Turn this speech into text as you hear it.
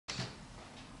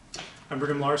I'm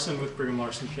Brigham Larson with Brigham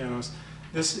Larson Pianos.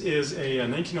 This is a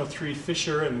 1903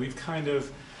 Fischer, and we've kind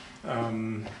of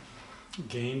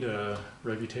gained a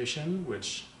reputation,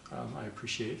 which I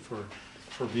appreciate, for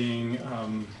being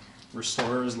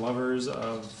restorers, lovers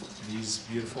of these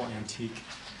beautiful antique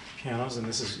pianos. And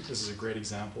this is a great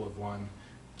example of one,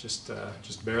 just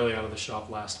barely out of the shop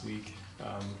last week.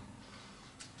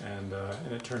 And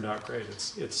it turned out great.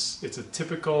 It's a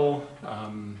typical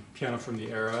piano from the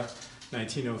era,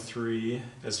 1903,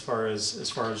 as far as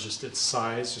just its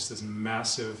size, just this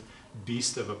massive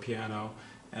beast of a piano,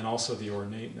 and also the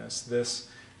ornateness.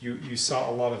 You saw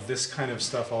a lot of this kind of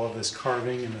stuff, all of this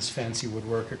carving and this fancy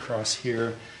woodwork across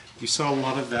here. You saw a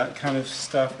lot of that kind of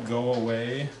stuff go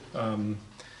away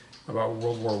about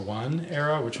World War I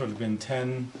era, which would have been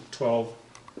 10, 12,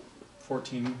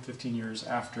 14, 15 years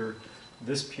after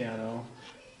this piano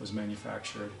was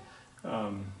manufactured.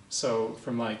 So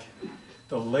from like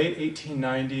the late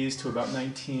 1890s to about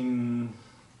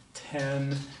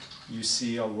 1910, you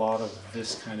see a lot of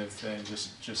this kind of thing,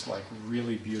 just like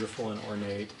really beautiful and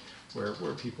ornate, where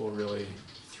people really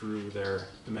the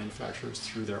manufacturers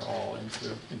threw their all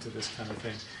into this kind of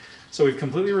thing. So we've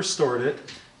completely restored it.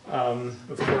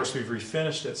 Of course, we've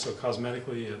refinished it, so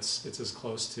cosmetically it's as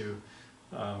close to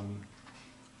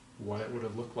what it would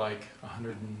have looked like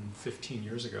 115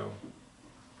 years ago.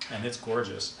 And it's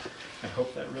gorgeous. I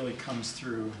hope that really comes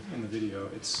through in the video.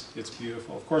 It's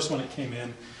beautiful. Of course, when it came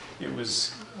in, it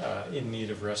was in need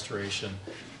of restoration,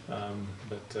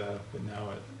 but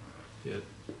now it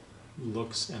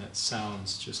looks and it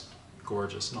sounds just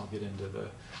gorgeous, and I'll get into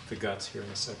the guts here in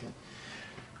a second.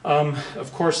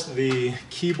 Of course, the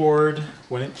keyboard,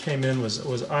 when it came in,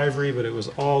 was ivory, but it was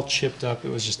all chipped up. It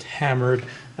was just hammered,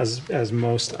 as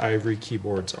most ivory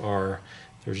keyboards are.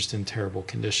 They're just in terrible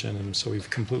condition, and so we've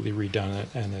completely redone it,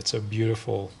 and it's a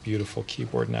beautiful, beautiful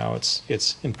keyboard now. It's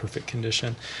in perfect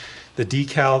condition. The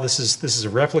decal, this is a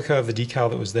replica of the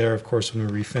decal that was there. Of course, when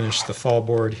we refinished the fall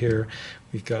board here,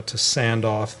 we've got to sand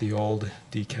off the old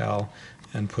decal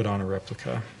and put on a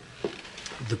replica.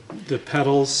 The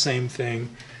pedals, same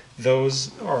thing.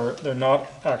 They're not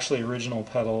actually original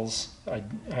pedals.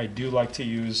 I do like to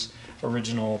use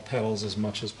original pedals as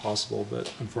much as possible,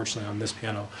 but unfortunately on this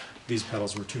piano, these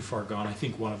pedals were too far gone. I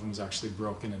think one of them was actually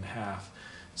broken in half,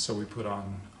 so we put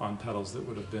on pedals that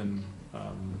would have been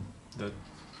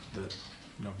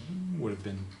would have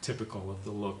been typical of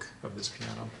the look of this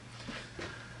piano.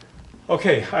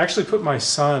 Okay, I actually put my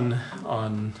son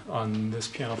on this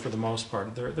piano for the most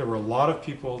part. There were a lot of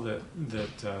people that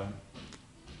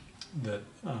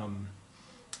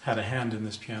had a hand in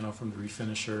this piano, from the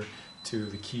refinisher to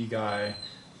the key guy,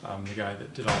 the guy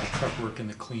that did all the prep work and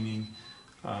the cleaning.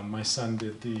 My son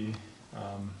did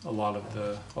a lot of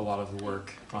the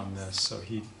work on this, so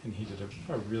he did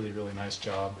a really, really nice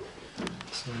job.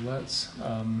 So let's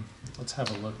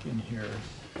have a look in here.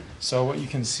 So what you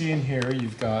can see in here,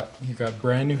 you've got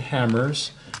brand new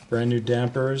hammers, brand new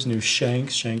dampers, new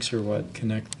shanks. Shanks are what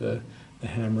connect the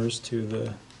hammers to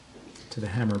the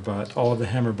hammer butt. All of the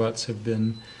hammer butts have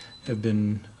been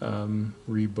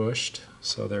rebushed,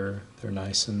 so they're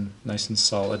nice and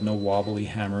solid, no wobbly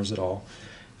hammers at all.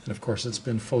 And of course, it's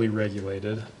been fully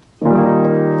regulated. And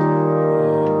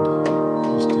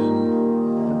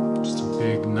just a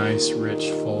big, nice, rich,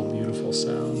 full, beautiful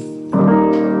sound,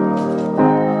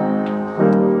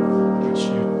 which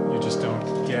you just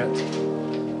don't get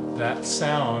that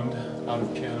sound out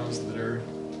of pianos that are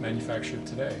manufactured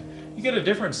today. You get a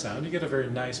different sound. You get a very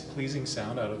nice, pleasing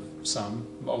sound out of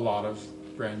a lot of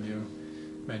brand new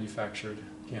manufactured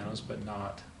pianos, but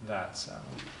not that sound.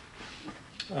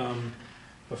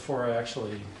 Before I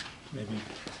actually maybe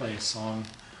play a song,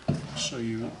 I'll show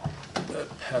you the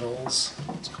pedals.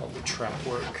 It's called the trap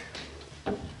work.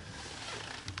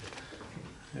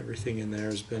 Everything in there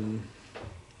has been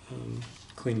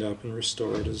cleaned up and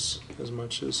restored as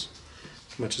much as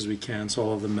we can. So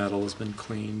all of the metal has been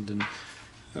cleaned, and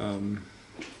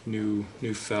new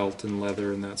felt and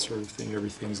leather and that sort of thing.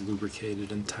 Everything's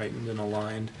lubricated and tightened and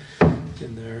aligned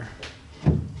in there.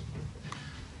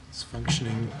 It's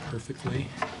functioning perfectly.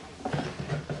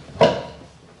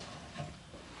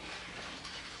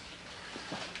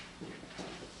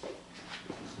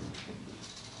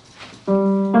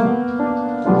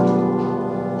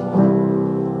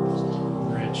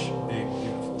 Rich, big,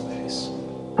 beautiful bass.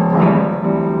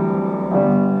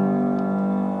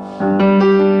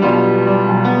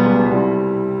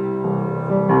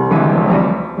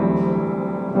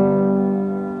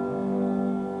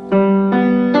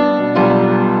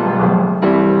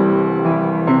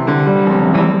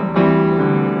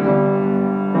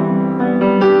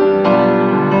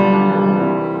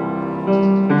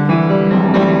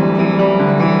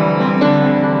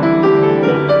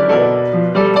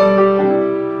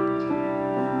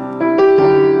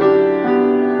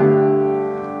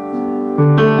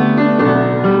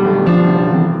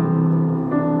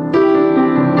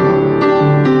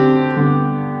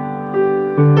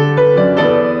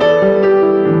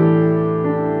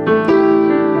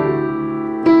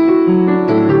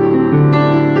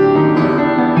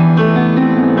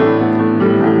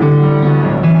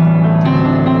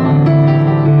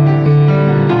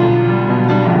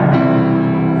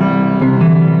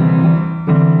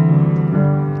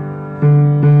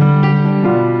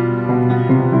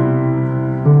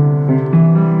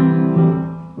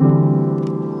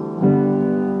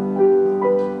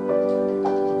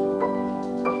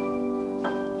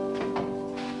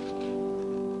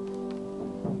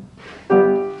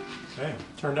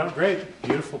 out great.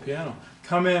 Beautiful piano.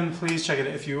 Come in, please check it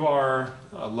out. If you are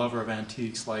a lover of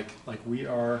antiques like we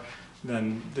are,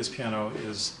 then this piano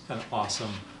is an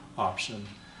awesome option.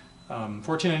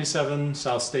 1497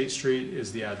 South State Street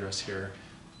is the address here.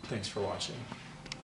 Thanks for watching.